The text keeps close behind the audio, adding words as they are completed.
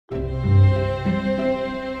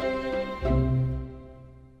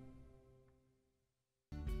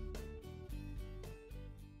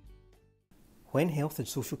When health and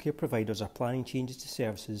social care providers are planning changes to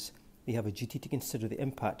services, they have a duty to consider the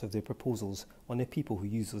impact of their proposals on the people who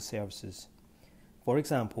use those services. For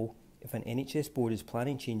example, if an NHS board is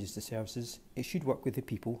planning changes to services, it should work with the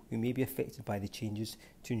people who may be affected by the changes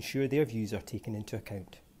to ensure their views are taken into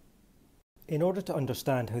account. In order to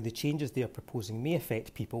understand how the changes they are proposing may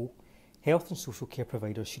affect people, health and social care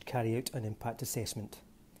providers should carry out an impact assessment.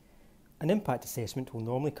 An impact assessment will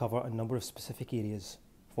normally cover a number of specific areas.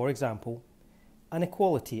 For example, an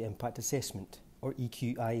Equality Impact Assessment, or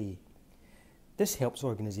EQIA. This helps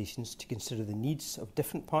organisations to consider the needs of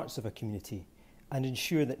different parts of a community and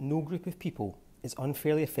ensure that no group of people is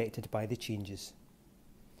unfairly affected by the changes.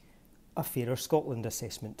 A Fairer Scotland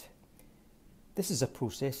Assessment. This is a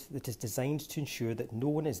process that is designed to ensure that no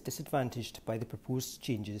one is disadvantaged by the proposed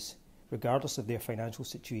changes, regardless of their financial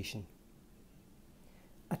situation.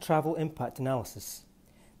 A Travel Impact Analysis.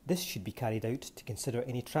 This should be carried out to consider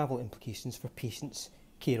any travel implications for patients,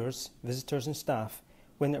 carers, visitors and staff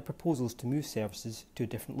when there are proposals to move services to a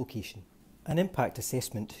different location. An impact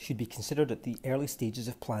assessment should be considered at the early stages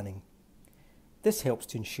of planning. This helps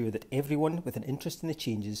to ensure that everyone with an interest in the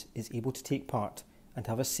changes is able to take part and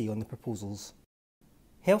have a say on the proposals.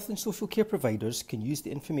 Health and social care providers can use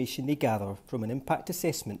the information they gather from an impact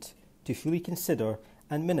assessment to fully consider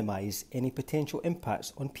and minimise any potential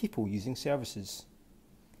impacts on people using services.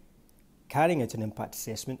 Carrying out an impact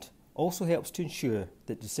assessment also helps to ensure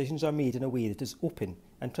that decisions are made in a way that is open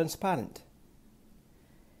and transparent.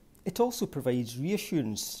 It also provides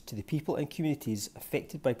reassurance to the people and communities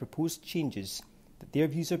affected by proposed changes that their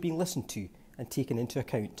views are being listened to and taken into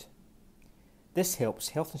account. This helps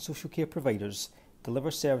health and social care providers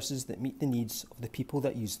deliver services that meet the needs of the people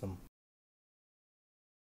that use them.